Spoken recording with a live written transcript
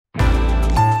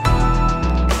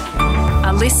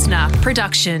listener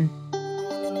production.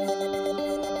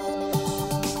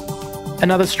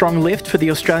 Another strong lift for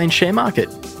the Australian share market.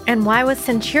 And why was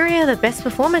Centuria the best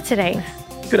performer today?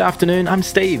 Good afternoon, I'm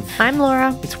Steve. I'm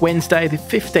Laura. It's Wednesday, the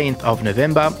 15th of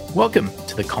November. Welcome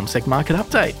to the CommSec Market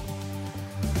Update.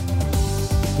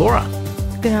 Laura.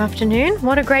 Good afternoon.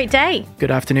 What a great day. Good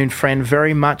afternoon, friend.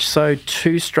 Very much so.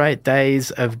 2 straight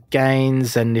days of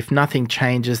gains, and if nothing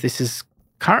changes,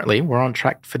 we're on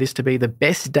track for this to be the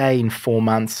best day in 4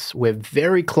 months. We're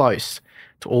very close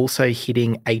to also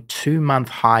hitting a 2-month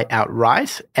high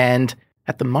outright. And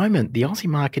at the moment, the Aussie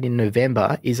market in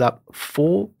November is up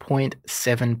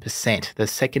 4.7%, the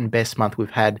second best month we've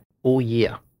had all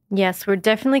year. Yes, we're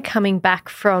definitely coming back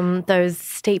from those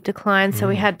steep declines. So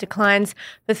we had declines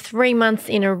for 3 months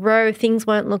in a row. Things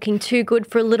weren't looking too good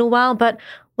for a little while, but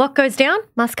what goes down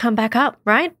must come back up,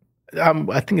 right?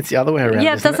 I think it's the other way around.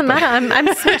 Yeah, it doesn't matter.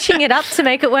 I'm switching it up to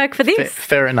make it work for this.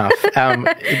 Fair enough.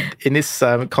 In this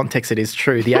context, it is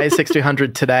true. The ASX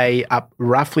 200 today up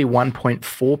roughly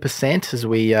 1.4% as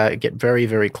we get very,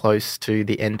 very close to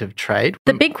the end of trade.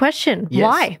 The big question, yes.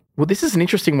 Why? Well, this is an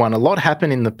interesting one. A lot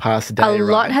happened in the past day, A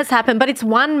lot has happened, but it's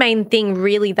one main thing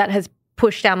really that has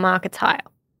pushed our markets higher.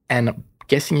 And I'm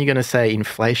guessing you're going to say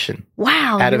inflation.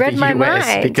 Wow, out you of read the my US,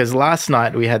 mind. because last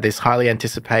night we had this highly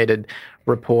anticipated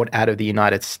report out of the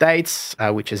United States,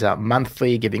 which is out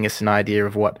monthly, giving us an idea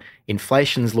of what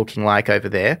inflation's looking like over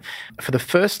there. For the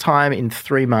first time in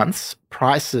 3 months,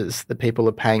 prices that people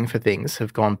are paying for things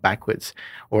have gone backwards,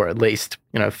 or at least,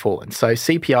 fallen. So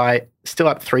CPI still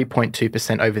up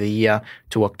 3.2% over the year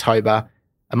to October.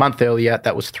 A month earlier,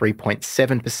 that was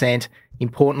 3.7%.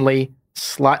 Importantly,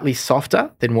 slightly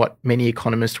softer than what many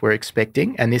economists were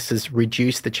expecting, and this has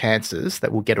reduced the chances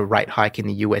that we'll get a rate hike in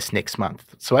the US next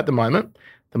month. So at the moment,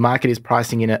 the market is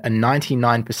pricing in a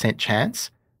 99%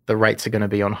 chance the rates are going to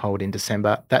be on hold in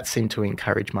December. That seemed to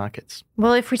encourage markets.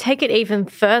 Well, if we take it even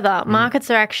further, markets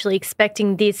are actually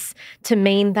expecting this to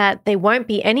mean that there won't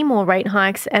be any more rate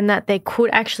hikes and that there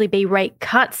could actually be rate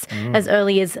cuts as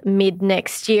early as mid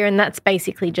next year. And that's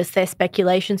basically just their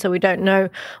speculation. So we don't know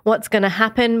what's going to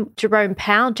happen. Jerome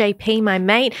Powell, JP, my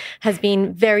mate, has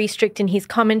been very strict in his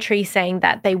commentary, saying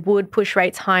that they would push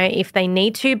rates higher if they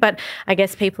need to. But I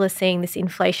guess people are seeing this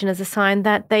inflation as a sign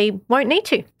that they won't need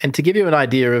to. And to give you an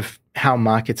idea of how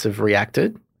markets have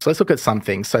reacted, so let's look at some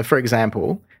things. So, for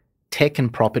example, tech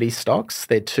and property stocks,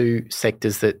 they're 2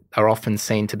 sectors that are often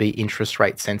seen to be interest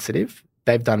rate sensitive.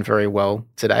 They've done very well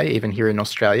today. Even here in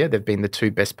Australia, they've been the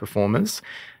 2 best performers.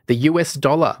 The US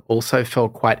dollar also fell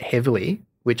quite heavily,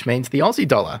 which means the Aussie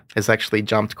dollar has actually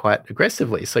jumped quite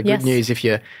aggressively. So good news if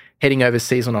you're heading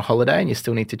overseas on a holiday and you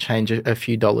still need to change a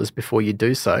few dollars before you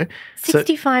do so.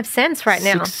 65 cents right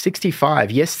now. 65.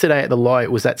 Yesterday at the low,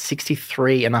 it was at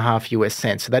 63.5 US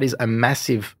cents. So that is a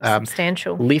massive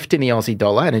substantial lift in the Aussie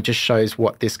dollar, and it just shows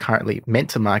what this currently meant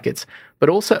to markets. But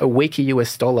also a weaker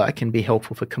US dollar can be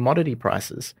helpful for commodity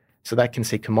prices. So that can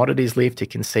see commodities lift.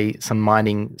 It can see some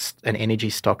mining and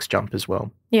energy stocks jump as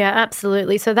well. Yeah,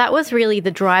 absolutely. So that was really the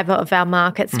driver of our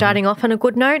market, starting off on a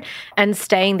good note and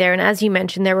staying there. And as you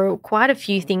mentioned, there were quite a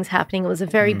few things happening. It was a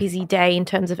very busy day in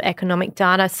terms of economic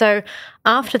data. So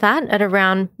after that, at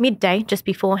around midday, just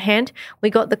beforehand, we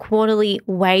got the quarterly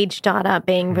wage data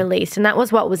being released. And that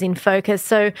was what was in focus.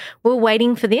 So we were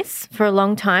waiting for this for a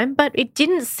long time, but it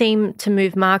didn't seem to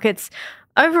move markets.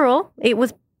 Overall, it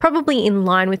was probably in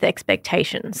line with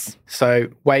expectations. So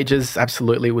wages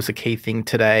absolutely was a key thing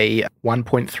today,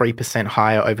 1.3%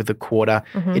 higher over the quarter.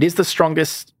 It is the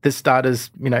strongest this data's,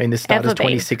 in this data's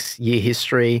 26-year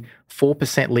history,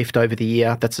 4% lift over the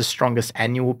year. That's the strongest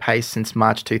annual pace since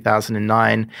March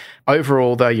 2009.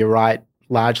 Overall, though, you're right,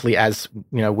 largely as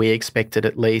we expected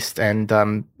at least, and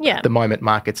the moment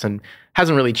markets and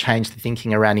hasn't really changed the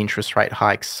thinking around interest rate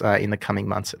hikes in the coming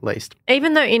months at least.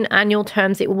 Even though in annual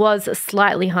terms it was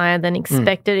slightly higher than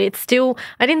expected, it's still,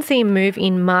 I didn't see a move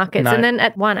in markets. No. And then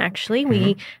at 1 actually,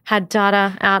 we had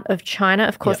data out of China.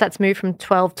 Of course, that's moved from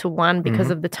 12 to 1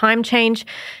 because of the time change.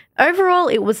 Overall,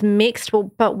 it was mixed,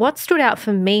 but what stood out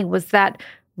for me was that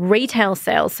retail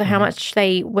sales, so how much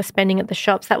they were spending at the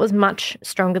shops, that was much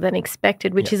stronger than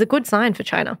expected, which is a good sign for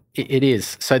China. It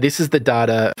is. So this is the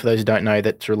data, for those who don't know,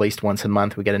 that's released once a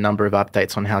month. We get a number of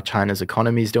updates on how China's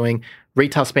economy is doing.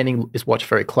 Retail spending is watched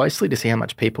very closely to see how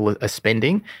much people are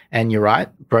spending. And you're right,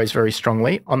 grows very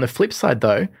strongly. On the flip side,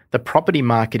 though, the property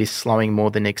market is slowing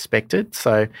more than expected.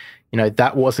 So,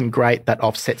 that wasn't great. That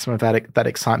offsets some of that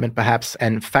excitement perhaps.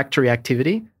 And factory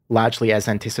activity, largely as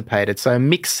anticipated. So a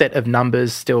mixed set of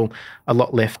numbers, still a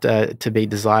lot left to be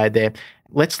desired there.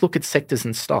 Let's look at sectors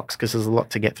and stocks because there's a lot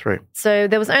to get through. So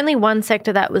there was only one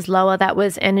sector that was lower, that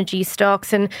was energy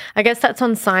stocks. And I guess that's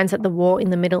on signs that the war in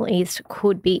the Middle East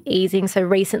could be easing. So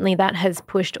recently that has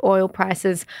pushed oil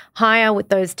prices higher with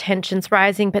those tensions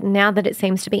rising. But now that it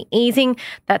seems to be easing,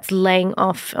 that's laying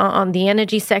off on the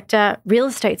energy sector. Real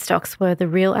estate stocks were the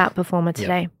real outperformer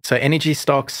today. Yep. So energy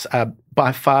stocks are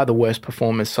by far the worst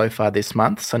performers so far this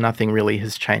month. So nothing really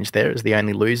has changed there as the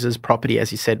only losers. Property,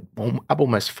 as you said, up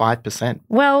almost 5%.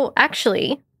 Well,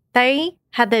 actually, they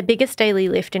had their biggest daily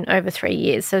lift in over 3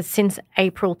 years, so since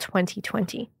April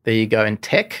 2020. There you go. And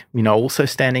tech, also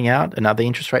standing out. Another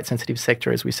interest rate sensitive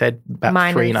sector, as we said, about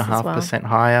 3.5%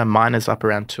 higher. Miners up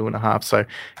around 2.5%. So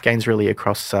gains really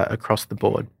across the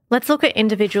board. Let's look at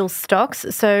individual stocks.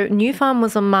 So Nufarm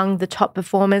was among the top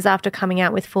performers after coming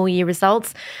out with full year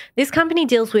results. This company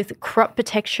deals with crop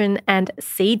protection and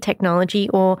seed technology,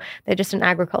 or they're just an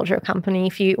agriculture company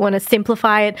if you want to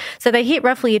simplify it. So they hit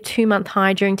roughly a 2-month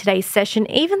high during today's session.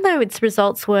 Even though its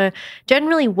results were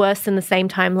generally worse than the same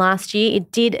time last year,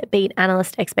 it did beat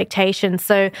analyst expectations.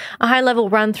 So a high level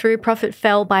run through, profit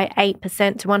fell by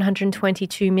 8% to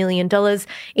 $122 million.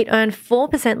 It earned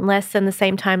 4% less than the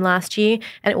same time last year,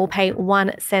 and it will pay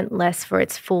 1 cent less for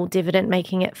its full dividend,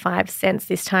 making it 5 cents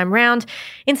this time round.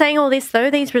 In saying all this, though,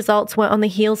 these results were on the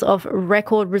heels of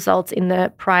record results in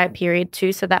the prior period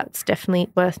too, so that's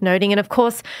definitely worth noting. And of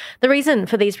course, the reason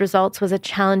for these results was a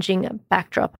challenging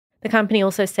backdrop. The company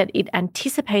also said it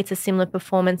anticipates a similar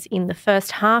performance in the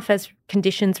first half as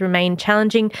conditions remain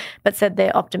challenging, but said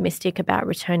they're optimistic about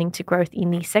returning to growth in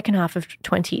the second half of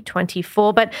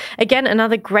 2024. But again,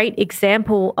 another great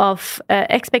example of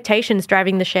expectations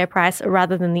driving the share price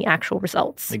rather than the actual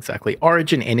results. Exactly.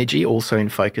 Origin Energy also in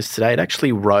focus today. It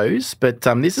actually rose, but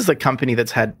this is a company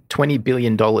that's had $20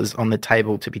 billion on the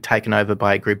table to be taken over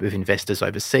by a group of investors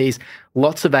overseas.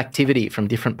 Lots of activity from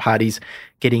different parties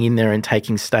getting in there and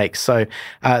taking stakes. So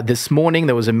this morning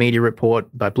there was a media report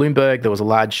by Bloomberg. There was a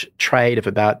large trade of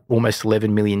about almost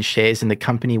 11 million shares in the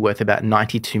company worth about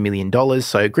 $92 million.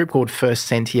 So a group called First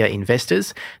Sentier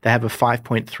Investors, they have a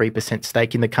 5.3%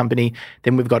 stake in the company.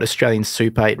 Then we've got Australian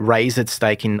Super. It raised its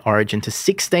stake in Origin to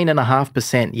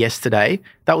 16.5% yesterday.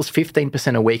 That was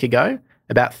 15% a week ago,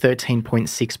 about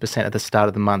 13.6% at the start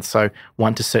of the month. So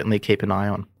one to certainly keep an eye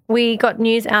on. We got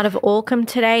news out of Allcom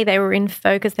today. They were in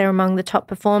focus. They were among the top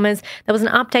performers. There was an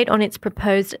update on its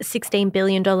proposed $16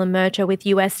 billion merger with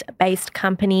US-based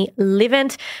company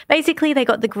Livent. Basically, they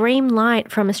got the green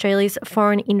light from Australia's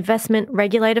foreign investment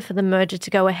regulator for the merger to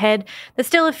go ahead. There's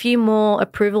still a few more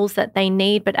approvals that they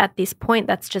need, but at this point,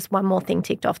 that's just one more thing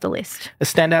ticked off the list. A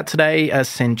standout today,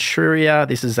 Centuria.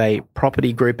 This is a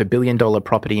property group, a $1 billion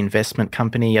property investment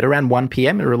company. At around 1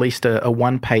 p.m, it released a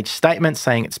one-page statement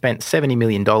saying it spent $70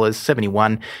 million,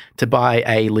 71, to buy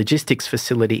a logistics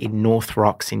facility in North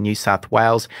Rocks in New South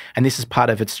Wales. And this is part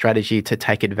of its strategy to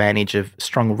take advantage of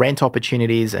strong rent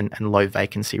opportunities and low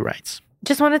vacancy rates.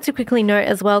 Just wanted to quickly note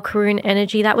as well, Karoon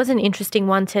Energy, that was an interesting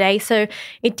one today. So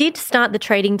it did start the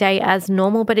trading day as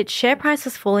normal, but its share price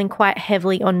was falling quite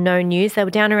heavily on no news. They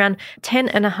were down around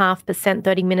 10.5%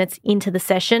 30 minutes into the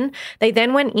session. They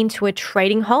then went into a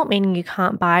trading halt, meaning you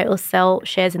can't buy or sell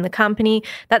shares in the company.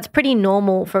 That's pretty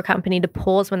normal for a company to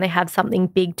pause when they have something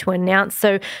big to announce.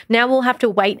 So now we'll have to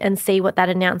wait and see what that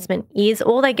announcement is.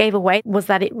 All they gave away was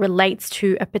that it relates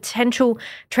to a potential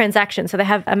transaction. So they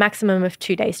have a maximum of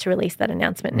 2 days to release that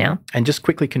announcement now. And just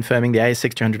quickly confirming, the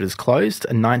ASX 200 is closed,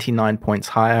 99 points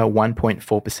higher,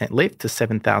 1.4% lift to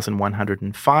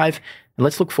 7,105. And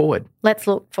let's look forward. There's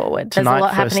a Tonight,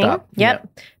 lot happening. up. Yep.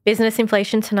 Business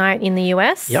inflation tonight in the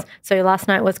US. Yep. So last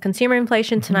night was consumer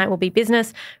inflation. Tonight will be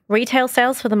business. Retail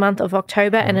sales for the month of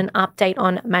October and an update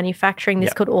on manufacturing.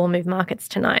 This could all move markets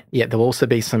tonight. Yeah, there'll also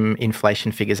be some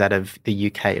inflation figures out of the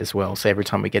UK as well. So every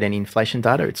time we get any inflation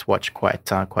data, it's watched quite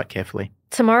carefully.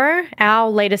 Tomorrow, our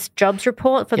latest jobs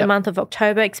report for the month of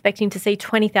October, expecting to see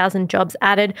 20,000 jobs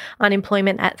added,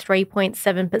 unemployment at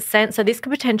 3.7%. So this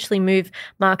could potentially move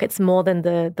markets more than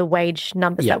the wage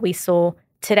numbers that we saw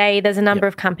today. There's a number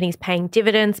of companies paying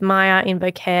dividends, Myer,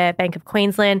 Invocare, Bank of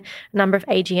Queensland, a number of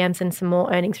AGMs and some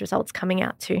more earnings results coming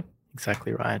out too.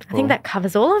 Exactly right. I think that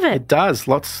covers all of it. It does.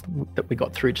 Lots that we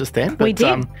got through just then. But, we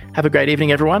did. Have a great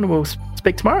evening, everyone. We'll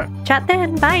speak tomorrow. Chat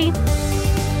then. Bye.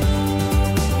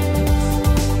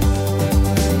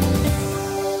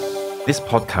 This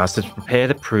podcast is prepared,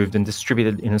 approved and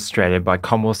distributed in Australia by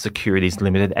Commonwealth Securities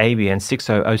Limited, ABN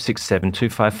 60067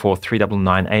 254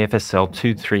 399 AFSL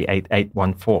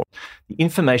 238814. The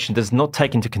information does not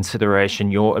take into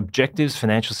consideration your objectives,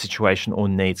 financial situation or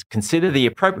needs. Consider the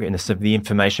appropriateness of the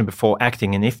information before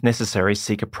acting and, if necessary,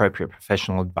 seek appropriate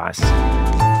professional advice.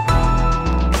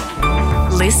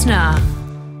 listener.